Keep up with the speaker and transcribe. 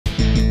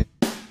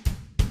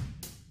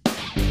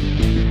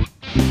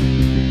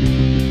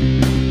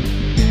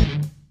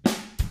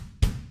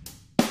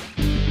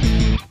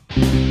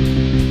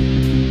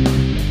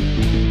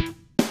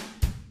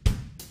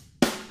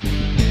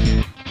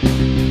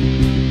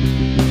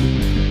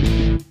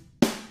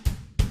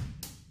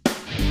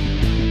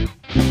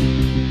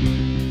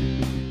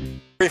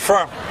Where are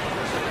you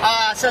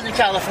from? Southern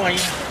California.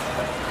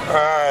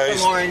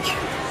 From Orange.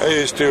 I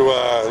used to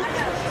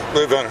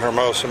live on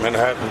Hermosa,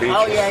 Manhattan Beach.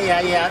 Oh,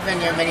 yeah. I've been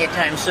there many a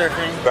time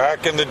surfing.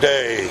 Back in the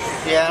day.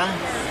 Yeah.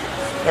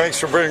 Thanks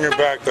for bringing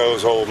back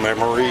those old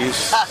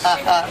memories.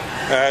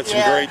 Had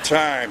some great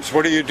times.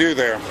 What do you do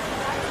there?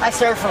 I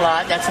surf a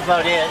lot. That's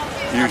about it.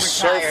 You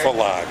surf a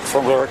lot.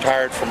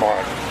 Retired from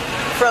what?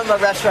 From a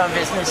restaurant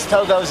business,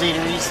 Togo's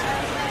Eateries.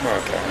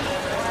 Okay.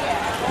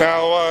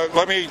 Now,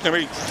 let me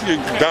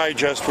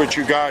digest what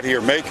you got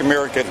here. Make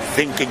America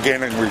think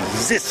again and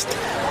resist.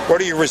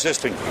 What are you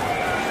resisting?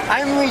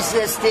 I'm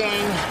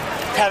resisting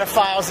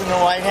pedophiles in the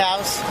White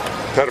House.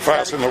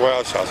 Pedophiles in the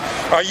White House.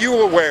 Are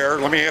you aware,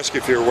 let me ask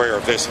you if you're aware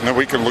of this, and then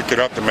we can look it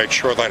up to make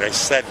sure that I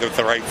said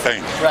the right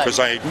thing. Because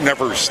I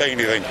never say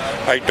anything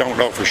I don't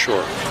know for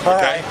sure.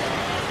 Okay?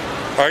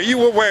 Are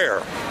you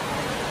aware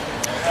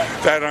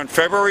that on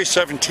February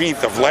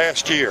 17th of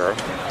last year,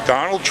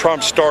 Donald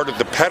Trump started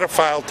the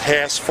pedophile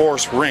task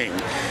force ring,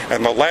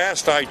 and the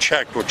last I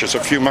checked, which is a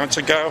few months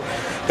ago,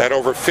 that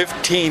over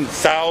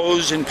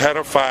 15,000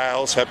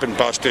 pedophiles have been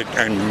busted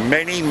and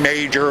many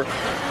major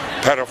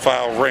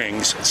pedophile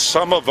rings,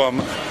 some of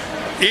them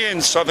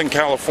in Southern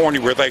California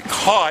where they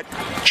caught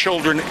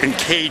children in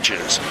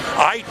cages.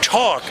 I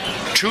talked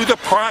to the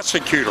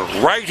prosecutor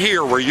right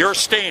here where you're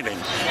standing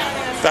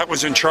that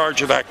was in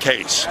charge of that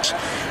case.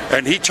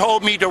 And he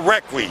told me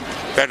directly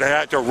that it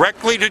had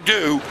directly to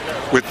do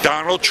with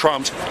Donald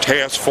Trump's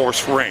task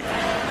force ring.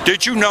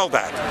 Did you know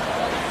that?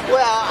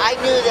 Well, I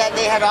knew that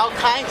they had all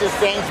kinds of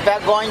things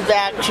going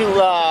back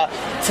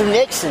to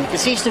Nixon,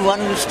 because he's the one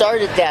who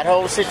started that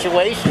whole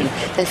situation.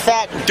 In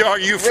fact, are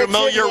you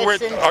familiar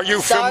with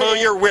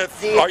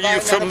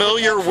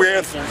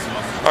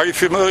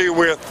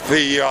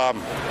the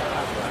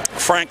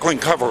Franklin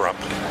cover-up?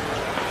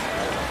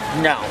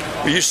 No.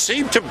 You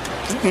seem to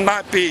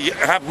not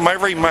have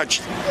very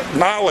much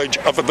knowledge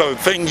of the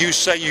thing you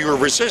say you were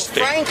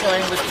resisting.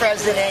 Franklin was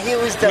president. He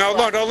was the No,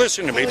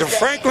 listen to me. The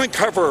Franklin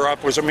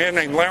cover-up was a man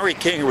named Larry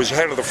King, who was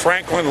head of the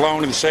Franklin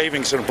Loan and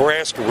Savings in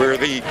Nebraska, where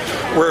the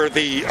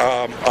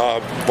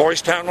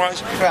Boys Town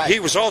was. Right. He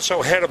was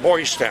also head of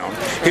Boys Town.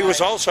 He was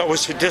also a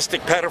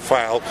sadistic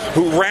pedophile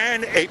who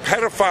ran a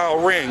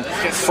pedophile ring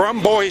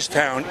from Boys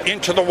Town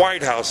into the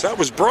White House. That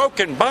was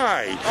broken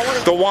by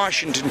the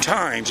Washington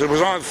Times. It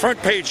was on front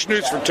page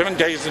news for 2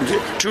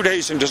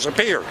 days and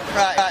disappeared.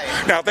 Right.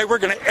 Now, they were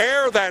going to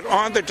air that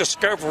on the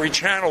Discovery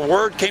Channel.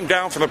 Word came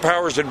down from the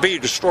powers that be,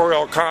 destroy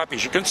all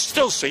copies. You can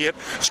still see it.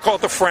 It's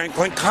called the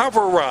Franklin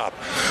cover-up.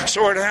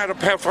 So it had a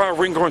pedophile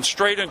ring going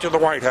straight into the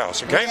White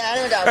House, okay?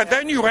 Yeah, and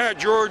then you had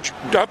George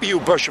W.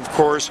 Bush, of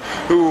course,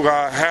 who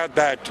had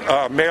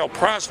that male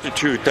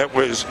prostitute that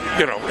was,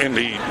 in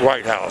the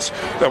White House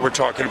that we're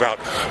talking about.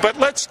 But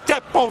let's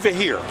step over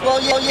here.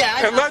 Well,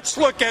 yeah. And let's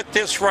look at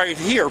this right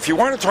here. If you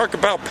want to talk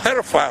about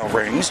pedophile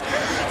rings,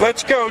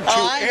 let's go to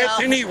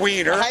Anthony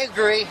Weiner. I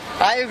agree.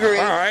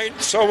 All right.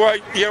 So,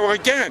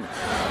 again,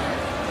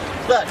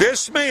 look,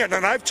 this man,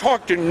 and I've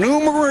talked to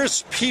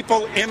numerous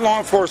people in law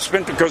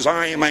enforcement because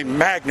I am a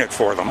magnet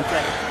for them,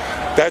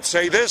 that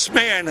say this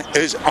man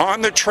is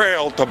on the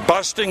trail to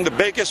busting the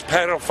biggest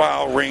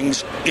pedophile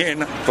rings in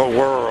the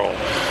world,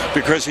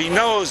 because he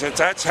knows that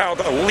that's how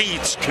the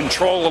elites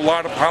control a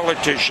lot of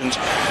politicians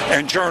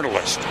and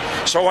journalists.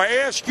 So I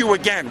ask you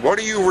again, what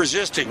are you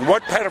resisting?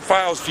 What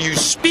pedophiles do you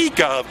speak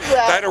of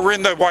that are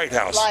in the White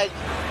House? Like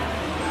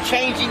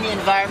changing the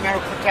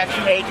Environmental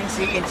Protection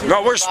Agency into...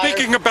 No, we're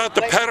speaking about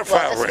the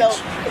pedophile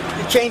rings.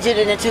 Changing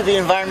it into the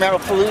Environmental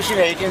Pollution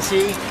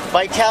Agency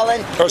by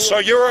telling... So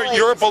you're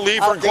a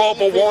believer in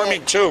global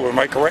warming too, am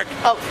I correct?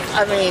 Oh,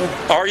 I mean...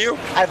 Are you?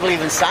 I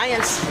believe in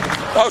science.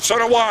 Oh, so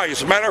do I.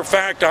 As a matter of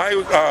fact, I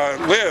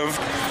lived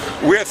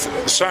with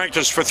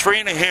scientists for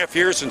 3.5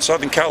 years in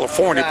Southern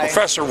California, Right.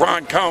 Professor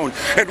Ron Cohn,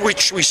 in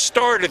which we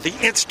started the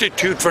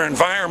Institute for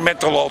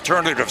Environmental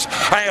Alternatives.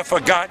 I have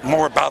forgotten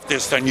more about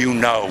this than you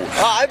know.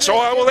 So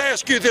I will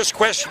ask you this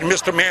question,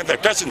 Mr. Man,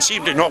 that doesn't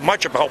seem to know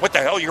much about what the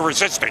hell you're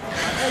resisting.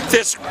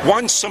 This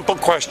one simple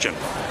question.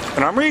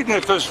 And I'm reading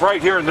this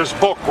right here in this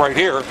book right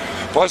here,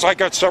 plus I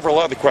got several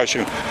other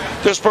questions.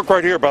 This book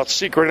right here about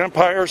secret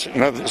empires,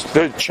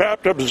 the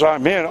chapters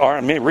I'm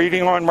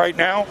reading on right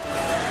now,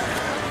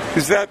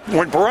 is that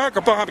when Barack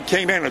Obama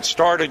came in and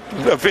started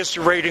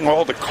eviscerating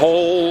all the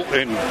coal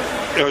and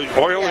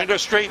oil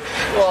industry,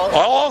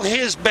 all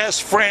his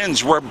best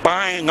friends were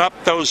buying up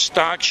those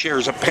stock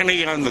shares a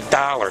penny on the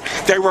dollar.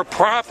 They were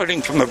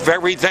profiting from the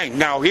very thing.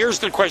 Now, here's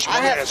the question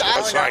I'm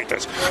asking a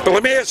scientist. But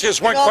let me ask you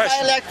this one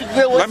question.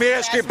 Let me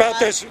ask you about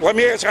this.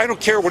 I don't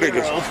care what it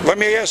is. Let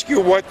me ask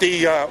you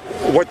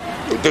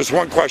there's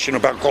one question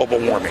about global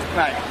warming.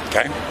 Right.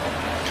 Okay.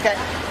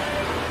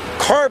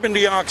 Carbon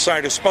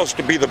dioxide is supposed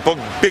to be the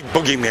big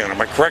boogeyman. Am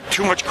I correct?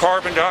 Too much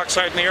carbon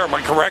dioxide in the air. Am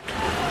I correct?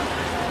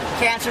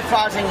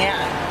 Cancer-causing,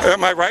 yeah.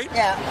 Am I right?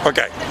 Yeah.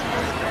 Okay.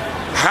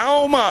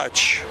 How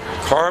much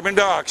carbon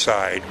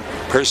dioxide,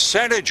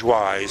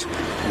 percentage-wise,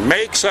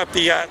 makes up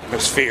the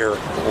atmosphere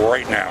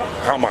right now?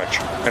 How much?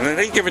 And at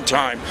any given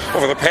time,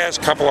 over the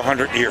past couple of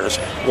 100 years,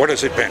 what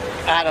has it been?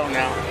 I don't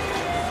know.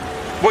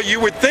 Well, you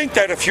would think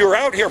that if you're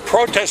out here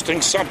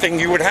protesting something,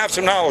 you would have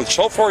some knowledge.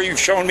 So far, you've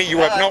shown me you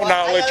have no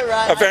knowledge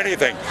of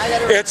anything.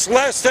 It's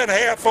less than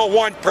half of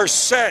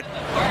 1%.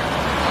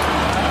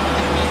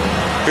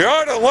 You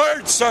ought to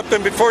learn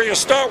something before you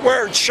start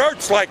wearing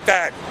shirts like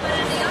that.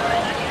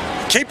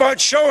 Keep on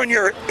showing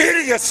your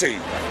idiocy.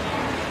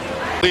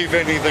 Leave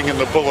anything in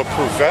the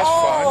Bulletproof Vest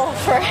Fund. Oh,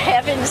 for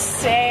heaven's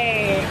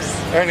sakes.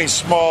 Any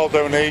small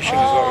donation is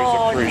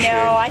always appreciated.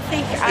 No, I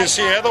think... You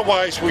see,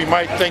 otherwise we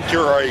might think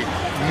you're a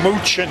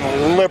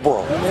moochin'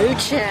 liberal.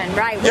 Moochin',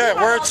 right. Yeah,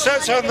 where it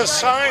says on the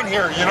sign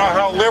here, you know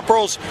how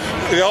liberals,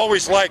 they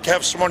always like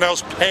have someone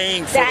else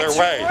paying for their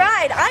way. That's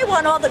right. I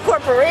want all the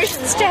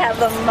corporations to have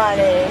the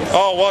money.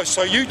 Oh, well,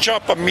 so you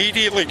jump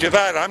immediately to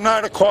that. I'm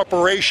not a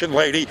corporation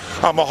lady.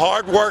 I'm a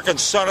hard-working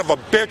son of a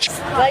bitch.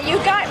 Well, you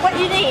got what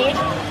you need.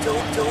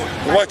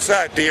 What's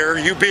that, dear?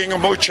 You being a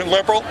moochin'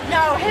 liberal?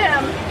 No,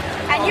 him.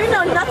 And you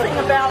know nothing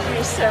about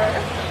me, sir.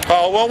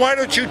 Oh, well, why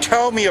don't you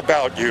tell me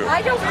about you?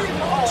 I don't really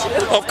want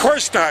to. Of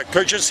course not,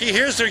 because you see,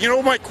 you know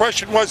what my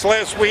question was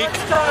last week?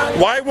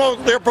 Why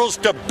won't liberals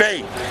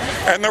debate?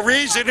 And the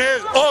reason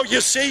is, oh, you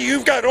see,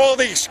 you've got all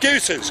the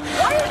excuses.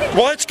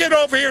 Well, let's get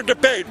over here and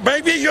debate.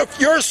 Maybe if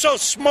you're so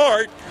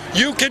smart,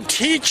 you can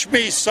teach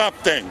me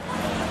something.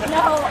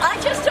 No, I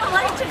just don't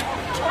like to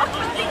talk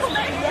with people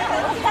like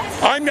that.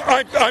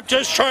 I'm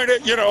just trying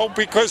to, you know,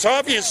 because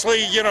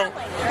obviously, you know,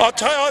 I'll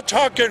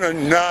talk in a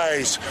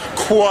nice,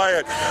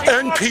 quiet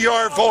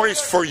NPR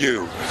voice for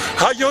you.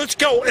 Let's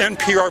go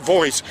NPR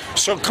voice.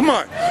 So come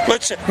on,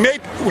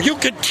 maybe you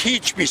can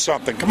teach me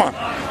something. Come on.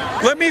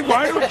 What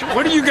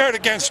do you got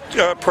against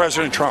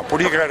President Trump? What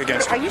do you got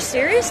against him? Are you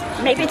serious?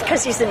 Maybe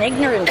because he's an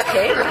ignorant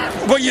pig?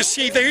 Well, you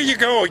see, there you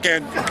go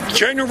again.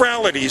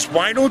 Generalities.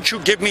 Why don't you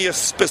give me a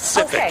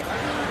specific? Okay.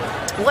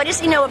 What does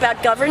he know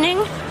about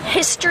governing,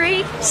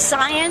 history,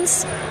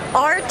 science,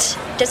 art?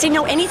 Does he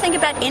know anything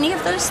about any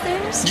of those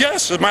things?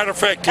 Yes, as a matter of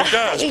fact, he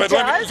does. He but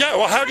does?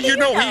 Well, how do you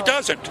know he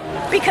doesn't?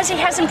 Because he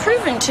hasn't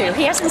proven to.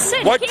 He hasn't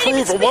said.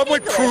 What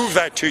would prove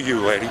that to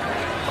you, lady?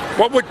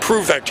 What would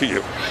prove that to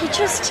you? He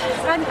just,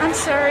 I'm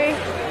sorry.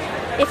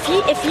 If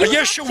you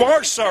yes, you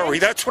are sorry.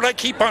 That's what I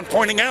keep on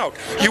pointing out.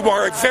 You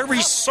are a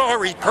very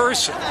sorry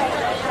person.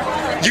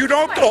 You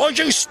don't, all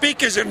you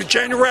speak is in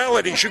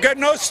generalities. You got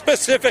no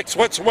specifics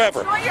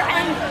whatsoever. I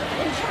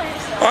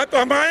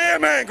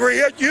am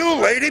angry at you,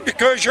 lady,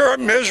 because you're a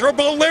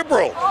miserable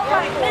liberal. All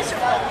right,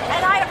 miserable,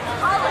 and I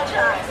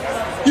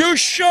apologize. You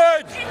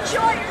should.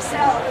 Enjoy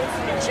yourself.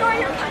 Enjoy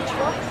your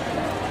country.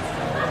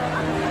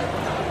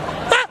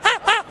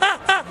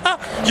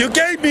 You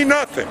gave me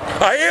nothing.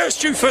 I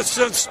asked you for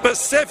some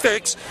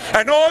specifics,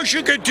 and all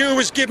you could do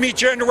is give me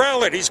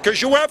generalities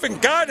because you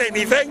haven't got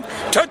anything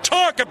to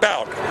talk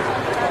about.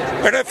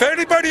 And if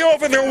anybody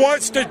over there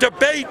wants to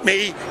debate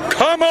me,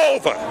 come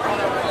over.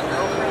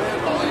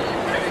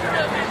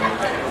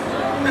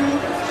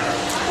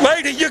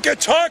 Lady, you can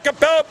talk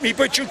about me,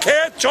 but you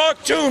can't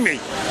talk to me.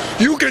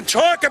 You can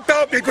talk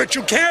about me, but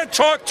you can't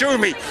talk to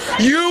me.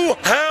 You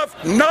have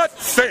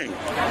nothing.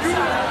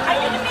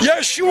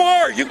 Yes, you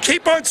are. You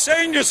keep on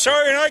saying you're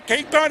sorry, and I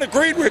keep on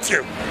agreeing with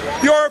you.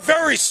 You're a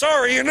very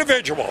sorry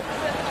individual.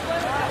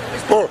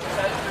 Well,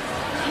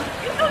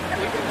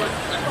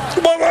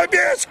 I'm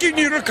asking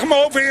you to come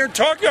over here and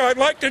talk. I'd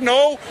like to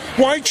know,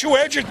 why don't you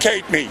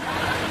educate me?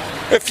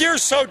 If you're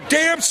so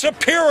damn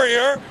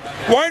superior,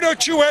 why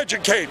don't you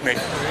educate me?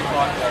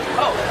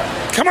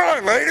 Come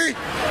on, lady.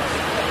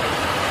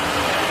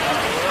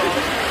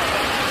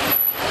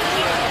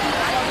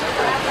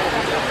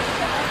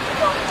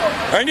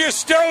 And you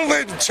still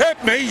didn't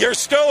tip me. You're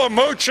still a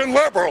moochin'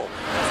 liberal.